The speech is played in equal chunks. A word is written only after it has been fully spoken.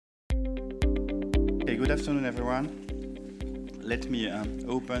Okay, good afternoon, everyone. Let me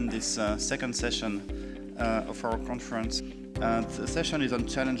open this second session of our conference. The session is on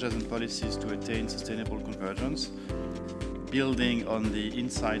challenges and policies to attain sustainable convergence, building on the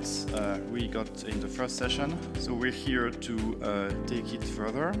insights we got in the first session. So we're here to take it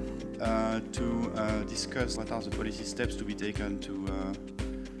further, to discuss what are the policy steps to be taken to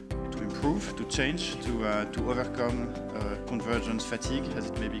improve, to change, to overcome convergence fatigue, as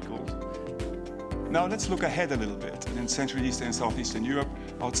it may be called. Now let's look ahead a little bit. In Central Eastern and Southeastern Europe,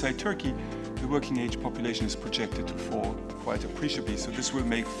 outside Turkey, the working age population is projected to fall quite appreciably, so this will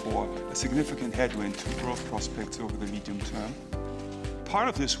make for a significant headwind to growth prospects over the medium term. Part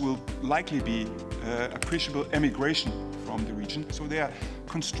of this will likely be appreciable emigration from the region, so there are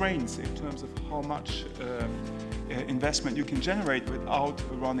constraints in terms of how much investment you can generate without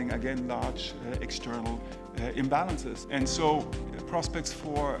running, again, large external imbalances. And so prospects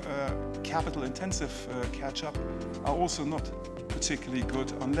for capital-intensive catch-up are also not particularly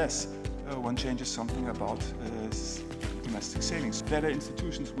good unless one changes something about domestic savings. Better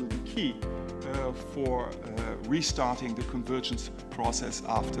institutions will be key for restarting the convergence process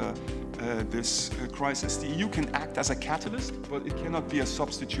after this crisis. The EU can act as a catalyst, but it cannot be a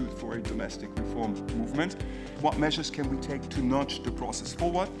substitute for a domestic reform movement. What measures can we take to nudge the process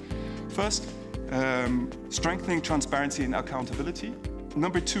forward? First, strengthening transparency and accountability.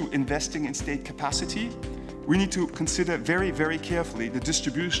 Number two, investing in state capacity. We need to consider very, very carefully the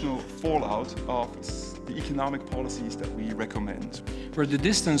distributional fallout of the economic policies that we recommend. Where the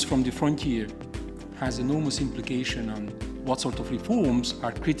distance from the frontier has enormous implication on what sort of reforms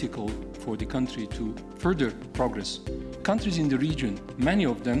are critical for the country to further progress. Countries in the region, many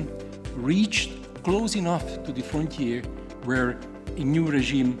of them, reached close enough to the frontier where a new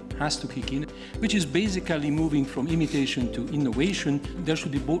regime has to kick in, which is basically moving from imitation to innovation. There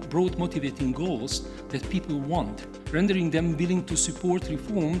should be broad motivating goals that people want, rendering them willing to support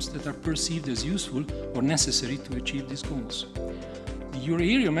reforms that are perceived as useful or necessary to achieve these goals. The Euro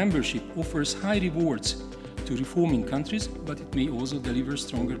area membership offers high rewards to reforming countries, but it may also deliver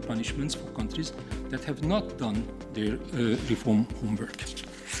stronger punishments for countries that have not done their reform homework.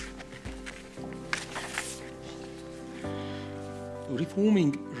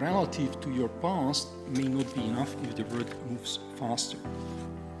 Reforming relative to your past may not be enough if the world moves faster.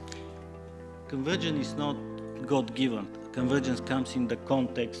 Convergence is not God-given. Convergence comes in the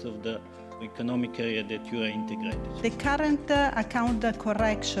context of the economic area that you are integrated. The current account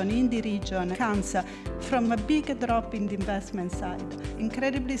correction in the region comes from a big drop in the investment side,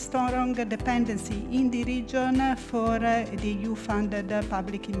 incredibly strong dependency in the region for the EU-funded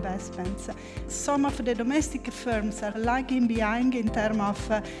public investments. Some of the domestic firms are lagging behind in terms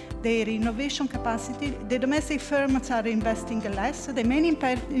of their innovation capacity. The domestic firms are investing less. The main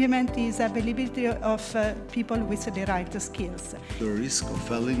impediment is availability of people with the right skills. The risk of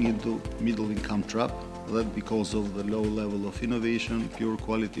falling into middle-income trap, that because of the low level of innovation, poor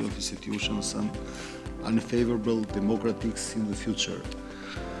quality of institutions, and unfavorable democratics in the future.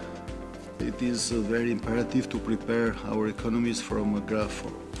 It is very imperative to prepare our economies for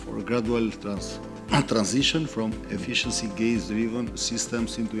a gradual transition from efficiency gains-driven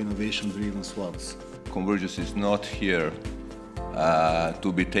systems into innovation-driven ones. Convergence is not here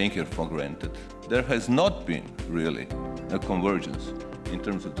to be taken for granted. There has not been really a convergence in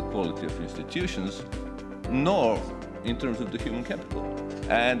terms of the quality of institutions, nor in terms of the human capital.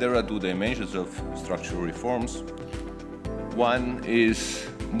 And there are two dimensions of structural reforms. One is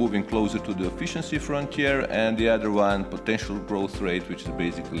moving closer to the efficiency frontier, and the other one, potential growth rate, which is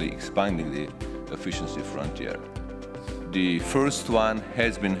basically expanding the efficiency frontier. The first one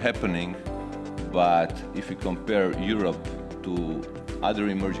has been happening, but if you compare Europe to other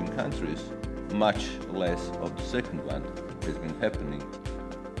emerging countries, much less of the second one has been happening.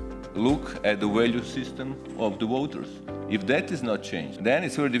 Look at the value system of the voters. If that is not changed, then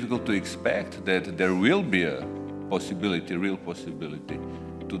it's very difficult to expect that there will be a possibility, real possibility,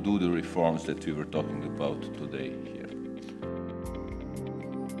 to do the reforms that we were talking about today here.